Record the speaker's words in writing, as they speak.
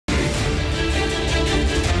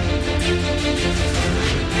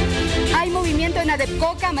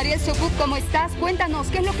ADEPCOCA. Mariel Socup, ¿cómo estás? Cuéntanos,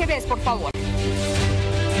 ¿qué es lo que ves, por favor?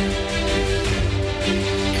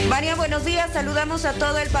 María, buenos días. Saludamos a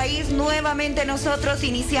todo el país. Nuevamente nosotros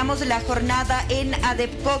iniciamos la jornada en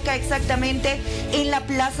ADEPCOCA, exactamente en la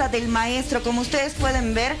Plaza del Maestro. Como ustedes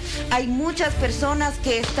pueden ver, hay muchas personas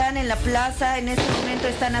que están en la plaza. En este momento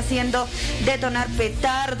están haciendo detonar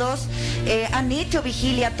petardos. Han hecho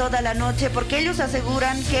vigilia toda la noche porque ellos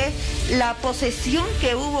aseguran que la posesión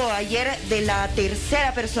que hubo ayer de la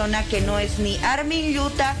tercera persona, que no es ni Armin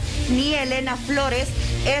Lluta ni Elena Flores,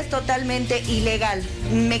 es totalmente ilegal.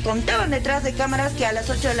 Me contaban detrás de cámaras que a las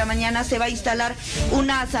 8 de la mañana se va a instalar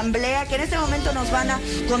una asamblea que en este momento nos van a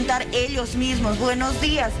contar ellos mismos. Buenos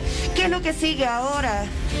días. ¿Qué es lo que sigue ahora?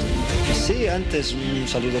 Sí, antes un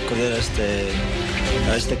saludo cordial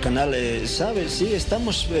a este canal. ¿Sabes? Sí,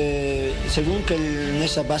 estamos, según que en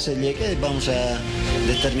esa base llegue, vamos a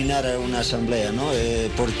determinar una asamblea, ¿no?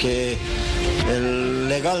 Porque el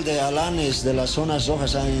legal de alanes de las zonas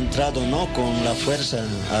rojas han entrado, ¿no?, con la fuerza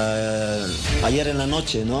ayer en la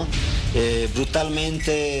noche, ¿no?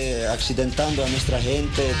 Brutalmente accidentando a nuestra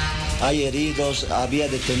gente. Hay heridos, había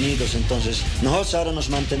detenidos. Entonces nosotros ahora nos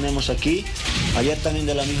mantenemos aquí. Ayer también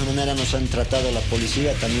de la misma manera nos han tratado la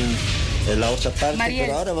policía, también la otra parte. Mariel.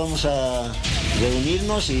 Pero ahora vamos a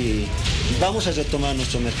reunirnos y vamos a retomar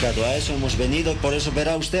nuestro mercado. A eso hemos venido, por eso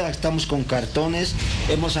verá usted, estamos con cartones,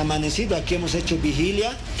 hemos amanecido, aquí hemos hecho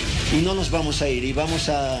vigilia y no nos vamos a ir y vamos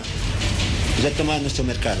a retomar nuestro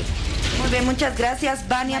mercado. Muy bien, muchas gracias.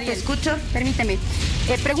 Vania, Mariel, te escucho. Permíteme.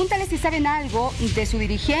 Pregúntale si saben algo de su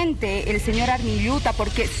dirigente, el señor Armin Lluta,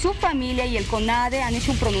 porque su familia y el CONADE han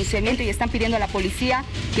hecho un pronunciamiento y están pidiendo a la policía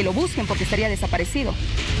que lo busquen porque estaría desaparecido.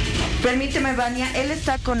 Permíteme, Vania, él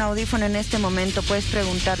está con audífono en este momento, puedes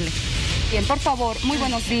preguntarle. Bien, por favor, muy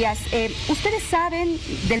buenos días. ¿Ustedes saben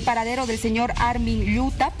del paradero del señor Armin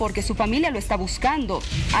Lluta? Porque su familia lo está buscando.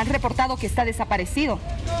 Han reportado que está desaparecido.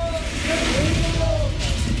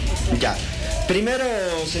 Ya. Primero,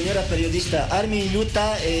 señora periodista, Armin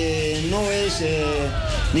Lluta no es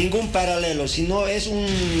ningún paralelo, sino es un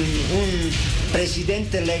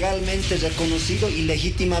presidente legalmente reconocido y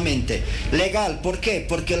legítimamente. Legal, ¿por qué?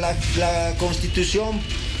 Porque la Constitución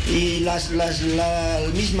y la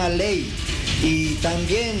misma ley y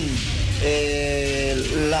también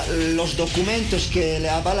los documentos que le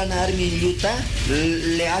avalan a Armin Lluta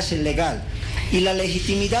le hacen legal. Y la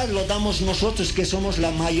legitimidad lo damos nosotros, que somos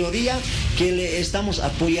la mayoría que le estamos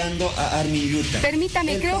apoyando a Armin Lluta.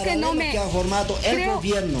 Permítame, creo que no me... que ha formado el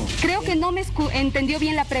gobierno. Creo que no me entendió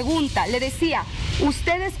bien la pregunta. Le decía,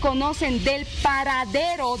 ¿ustedes conocen del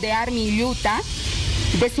paradero de Armin Lluta?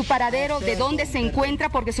 De su paradero, de dónde se encuentra,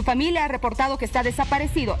 porque su familia ha reportado que está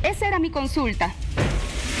desaparecido. Esa era mi consulta.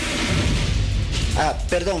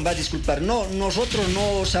 Perdón, va a disculpar. No, nosotros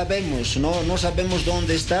no sabemos, no sabemos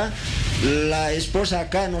dónde está. La esposa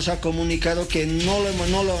acá nos ha comunicado que no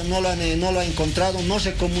lo ha encontrado, no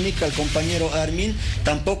se comunica el compañero Armin,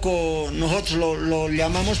 tampoco nosotros lo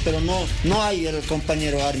llamamos, pero no hay el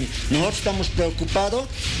compañero Armin. Nosotros estamos preocupados,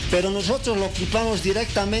 pero nosotros lo culpamos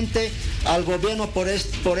directamente al gobierno por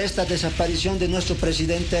esta desaparición de nuestro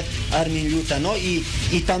presidente Armin Lluta, ¿no? Y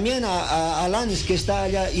también a Alanis, que está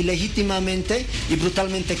allá ilegítimamente y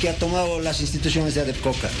brutalmente, que ha tomado las instituciones de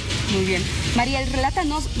ADEPCOCA. Muy bien. Mariel,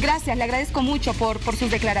 relátanos, gracias, le agradezco mucho por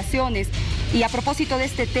sus declaraciones. Y a propósito de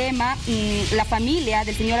este tema, la familia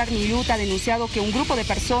del señor Armin Lluta ha denunciado que un grupo de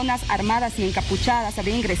personas armadas y encapuchadas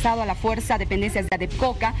había ingresado a la fuerza dependencias de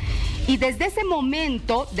ADEPCOCA, y desde ese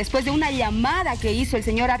momento, después de una llamada que hizo el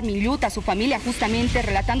señor Armin Lluta a su familia, justamente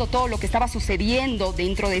relatando todo lo que estaba sucediendo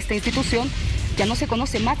dentro de esta institución, ya no se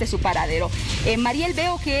conoce más de su paradero. Mariel,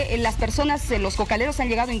 veo que las personas, los cocaleros han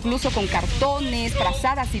llegado incluso con cartones,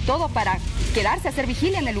 frazadas y todo para quedarse a hacer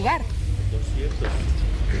vigilia en el lugar.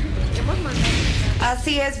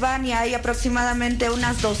 Así es, Vania, hay aproximadamente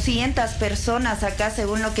unas 200 personas acá,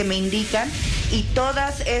 según lo que me indican, y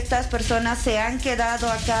todas estas personas se han quedado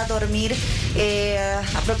acá a dormir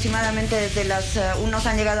aproximadamente desde unos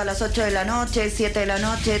han llegado a las 8 de la noche, 7 de la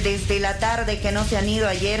noche, desde la tarde, que no se han ido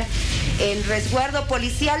ayer. El resguardo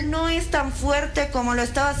policial no es tan fuerte como lo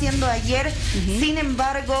estaba haciendo ayer, sin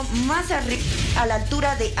embargo, más arriba, a la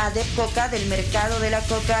altura de ADEPCOCA, del mercado de la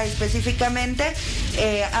coca específicamente,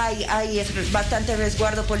 hay bastante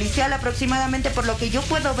resguardo policial. Aproximadamente, por lo que yo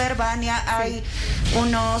puedo ver, Vania, hay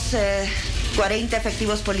unos 40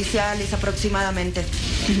 efectivos policiales aproximadamente.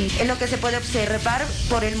 Es lo que se puede observar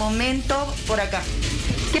por el momento por acá.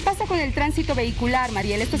 ¿Qué pasa con el tránsito vehicular,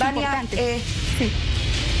 Mariel? Esto es Vania, importante. Sí.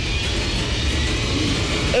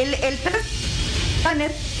 El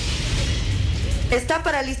tránsito está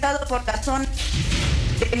paralizado por la zona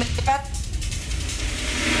de mercado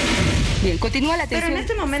Bien, continúa la atención. Pero en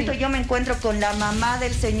este momento yo me encuentro con la mamá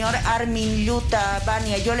del señor Armin Lluta,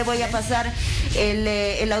 Vania. Yo le voy a pasar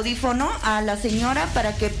el audífono a la señora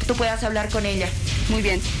para que tú puedas hablar con ella. Muy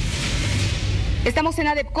bien. Estamos en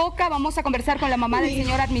ADEPCOCA, vamos a conversar con la mamá del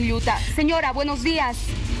señor Armin Lluta. Señora, buenos días.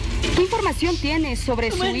 ¿Qué información tiene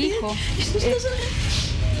sobre su hijo?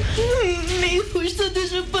 Mi hijo está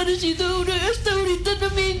desaparecido ahora, hasta ahorita no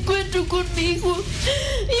me encuentro con mi hijo.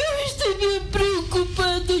 Yo estoy bien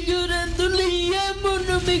preocupado, llorando, le llamo,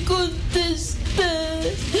 no me contesta.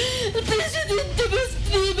 El presidente va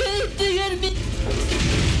a entregar mi...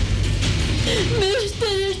 En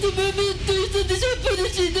este momento está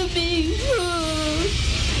desaparecido mi hijo.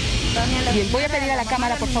 Bien, voy a pedir a la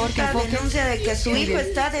cámara, por favor, que enfoque. Denuncia de que su hijo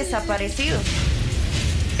está desaparecido.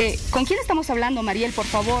 ¿Con quién estamos hablando, Mariel? Por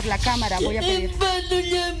favor, la cámara, voy a pedir. Lo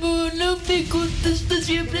llamo, no me contesta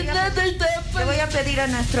siempre, nada está... Le voy a pedir a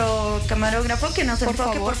nuestro camarógrafo que nos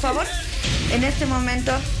enfoque, por favor. En este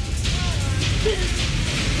momento.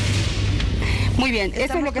 Muy bien,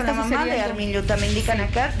 eso es lo que está sucediendo. La mamá de Armin Lluta, me indican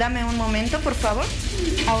acá. Dame un momento, por favor.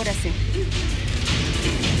 Ahora sí.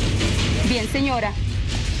 Bien, señora.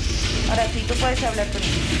 Ahora sí, tú puedes hablar con él.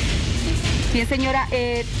 Bien, señora,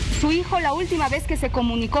 su hijo la última vez que se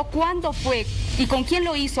comunicó, ¿cuándo fue? ¿Y con quién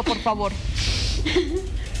lo hizo, por favor?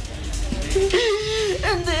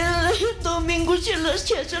 El domingo se las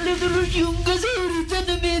salió de los yungas, ahorita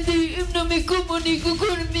no me comunico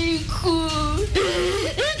con mi hijo.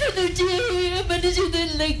 Esta noche he amanecido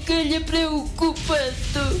en la calle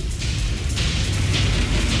preocupado.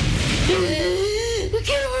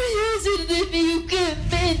 ¿Qué voy a hacer de mi hijo? Que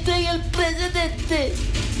me entregue al presidente.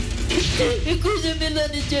 Escúchame, lo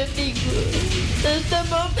han hecho a mi hijo. Hasta el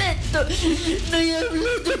momento no he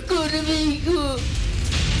hablado con mi hijo.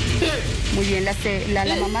 Muy bien,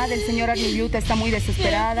 la mamá del señor Armin Lluta está muy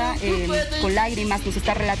desesperada, con lágrimas nos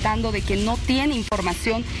está relatando de que no tiene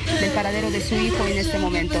información del paradero de su hijo en este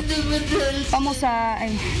momento. Vamos a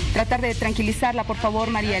tratar de tranquilizarla, por favor,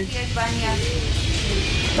 Mariel. Así es, Vania.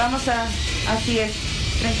 Así es.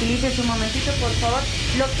 Tranquilícese un momentito, por favor.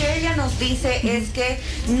 Lo que ella nos dice es que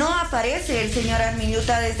no aparece el señor Armin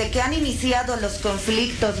Lluta desde que han iniciado los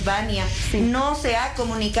conflictos, Vania. Sí. No se ha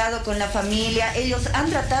comunicado con la familia. Ellos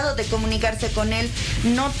han tratado de comunicarse con él.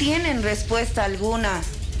 No tienen respuesta alguna.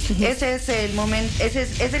 Ese es el momento, esa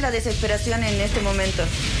es la desesperación en este momento.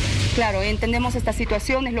 Claro, entendemos esta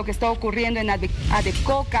situación, es lo que está ocurriendo en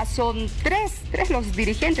ADEPCOCA. Son tres los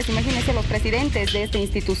dirigentes, imagínense, los presidentes de esta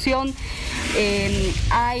institución.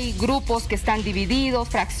 Hay grupos que están divididos,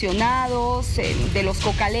 fraccionados, de los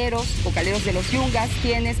cocaleros de los yungas,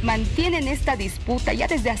 quienes mantienen esta disputa ya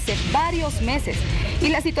desde hace varios meses. Y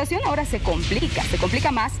la situación ahora se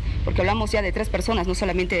complica más, porque hablamos ya de 3 personas, no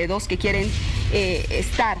solamente de 2 que quieren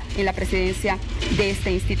estar en la presidencia de esta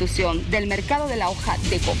institución, del mercado de la hoja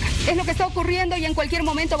de coca. Es lo que está ocurriendo y en cualquier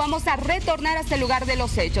momento vamos a retornar hasta el lugar de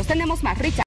los hechos. Tenemos más, Richard.